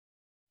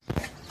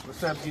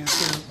What's up,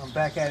 YouTube? I'm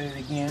back at it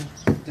again.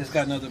 Just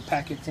got another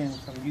package in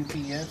from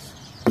UPS.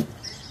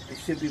 It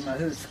should be my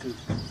hood scoop.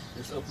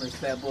 Let's open this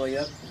bad boy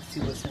up and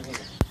see what's in here.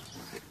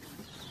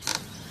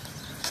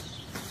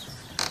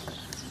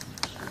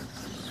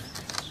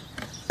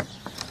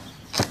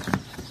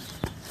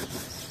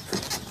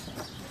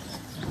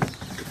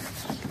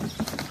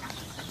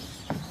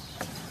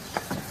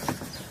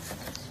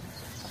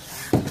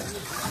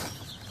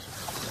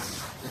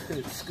 The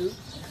hood scoop.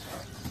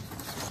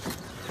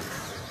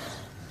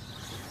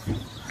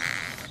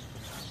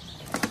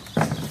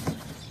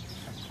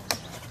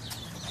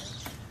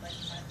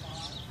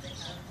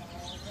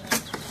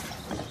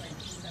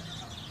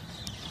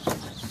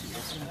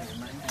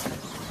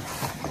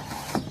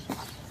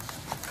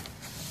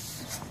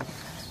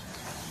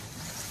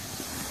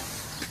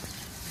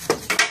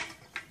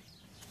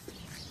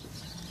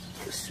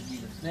 This should be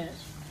the vent.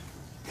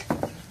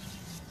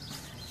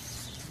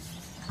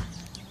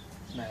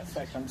 Matter of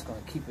fact, I'm just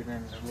going to keep it in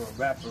a little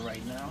wrapper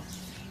right now.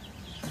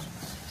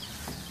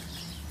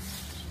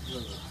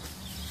 Little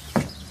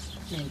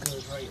thing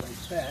goes right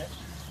like that.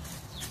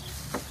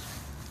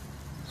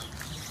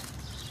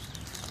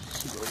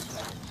 It goes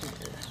back in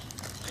here.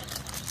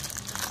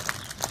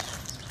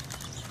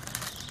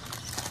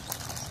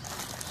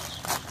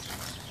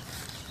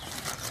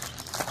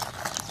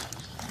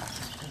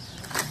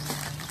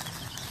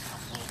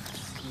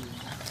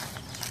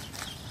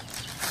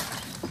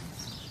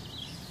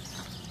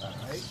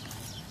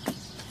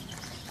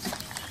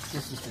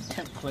 This is the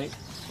template.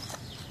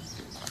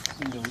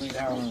 You can lay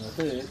down on the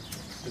hood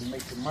to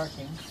make the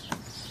markings.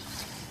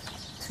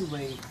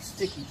 Two-way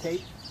sticky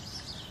tape.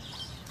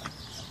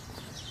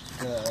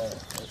 The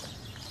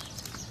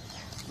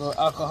little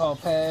alcohol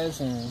pads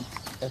and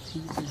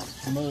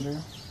adhesive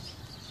motor.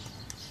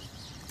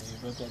 So you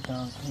wrote that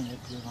down, clean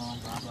it, put it on,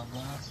 blah blah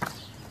blah.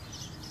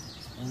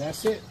 And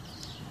that's it.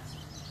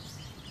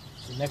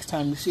 So next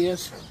time you see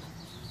us,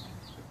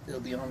 it'll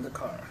be on the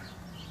car.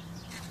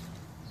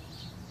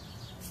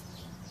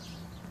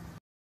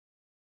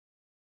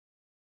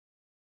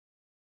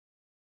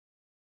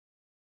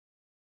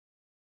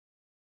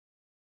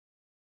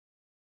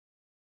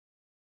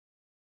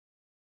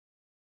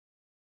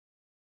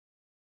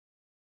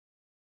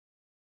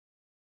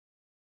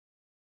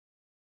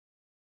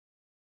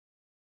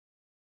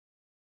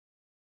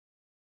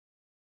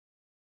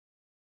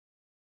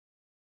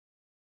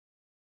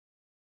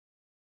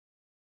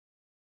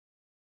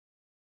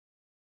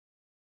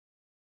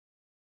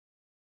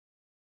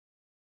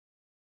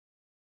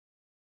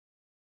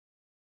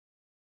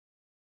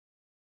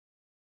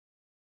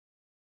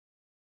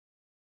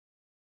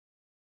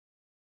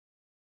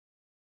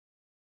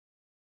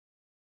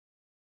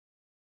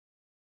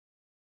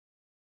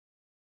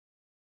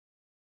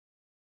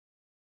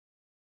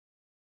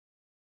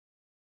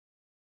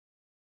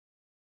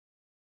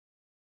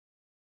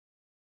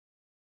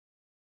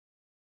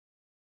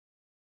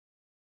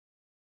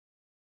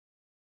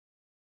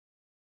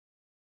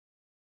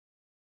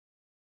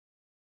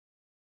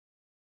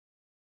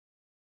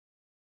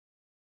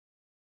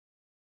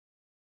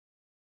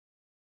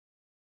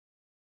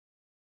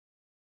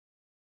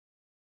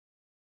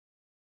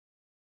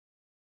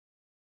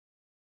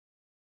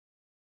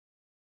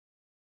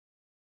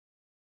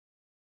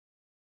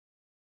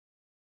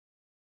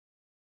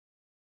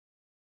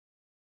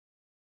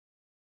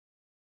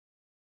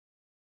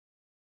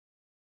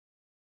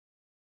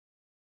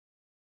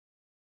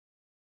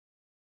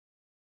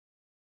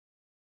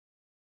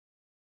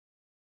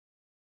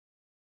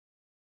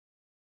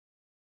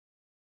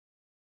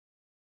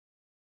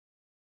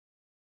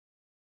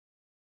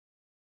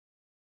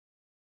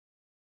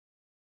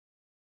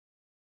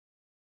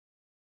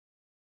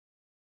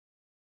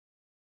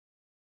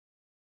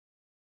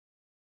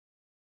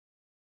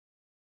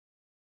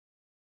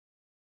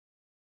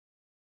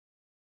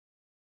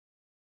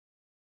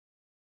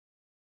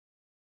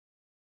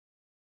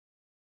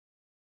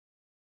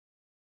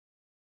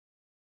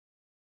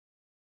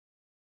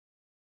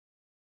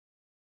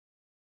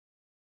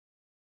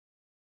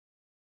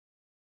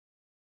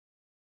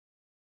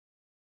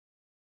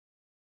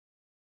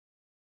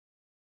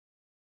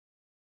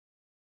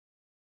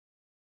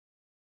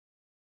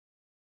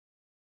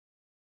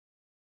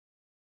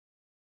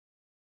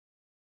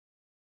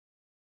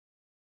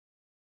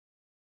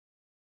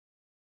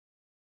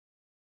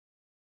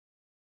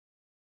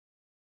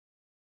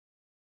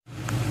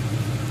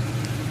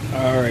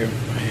 Alright,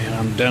 man,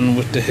 I'm done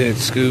with the hood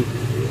scoop.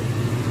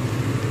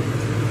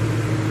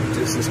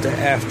 This is the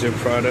after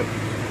product.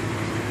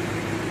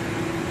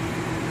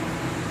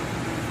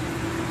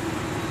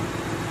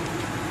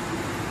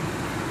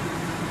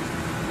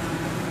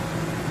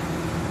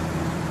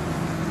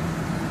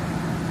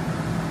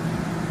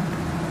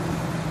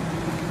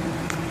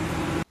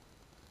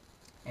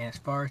 And as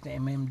far as the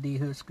MMD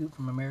hood scoop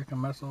from American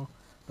Muscle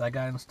that I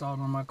got installed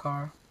on my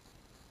car,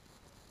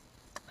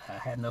 I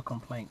had no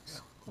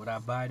complaints. Would I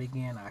buy it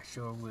again? I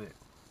sure would.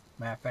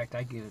 Matter of fact,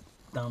 I give it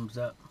thumbs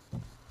up.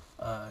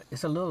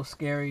 It's a little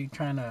scary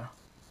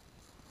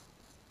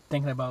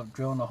thinking about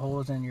drilling the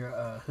holes in your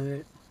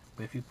hood,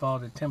 But if you follow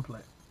the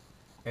template,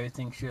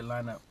 everything should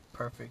line up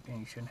perfect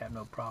and you shouldn't have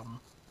no problem.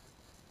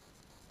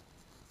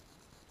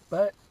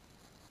 But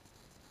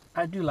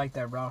I do like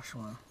that Roush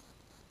one.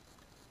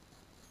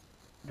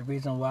 The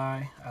reason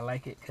why I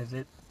like it, because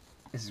it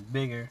is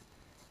bigger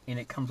and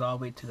it comes all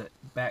the way to the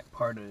back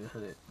part of the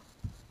hood.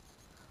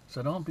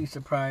 So don't be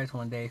surprised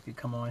one day if you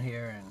come on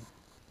here and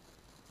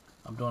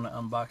I'm doing an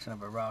unboxing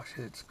of a Roush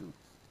hood scoop.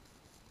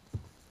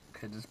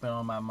 Because it's been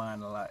on my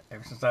mind a lot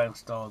ever since I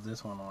installed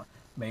this one on.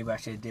 Maybe I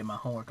should have did my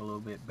homework a little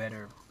bit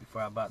better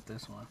before I bought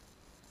this one.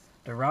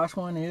 The Roush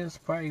one is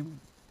probably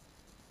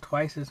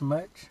twice as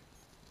much.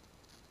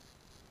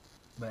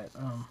 But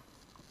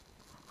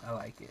I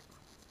like it.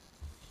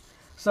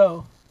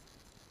 So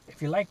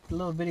if you like the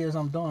little videos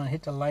I'm doing,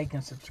 hit the like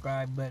and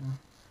subscribe button.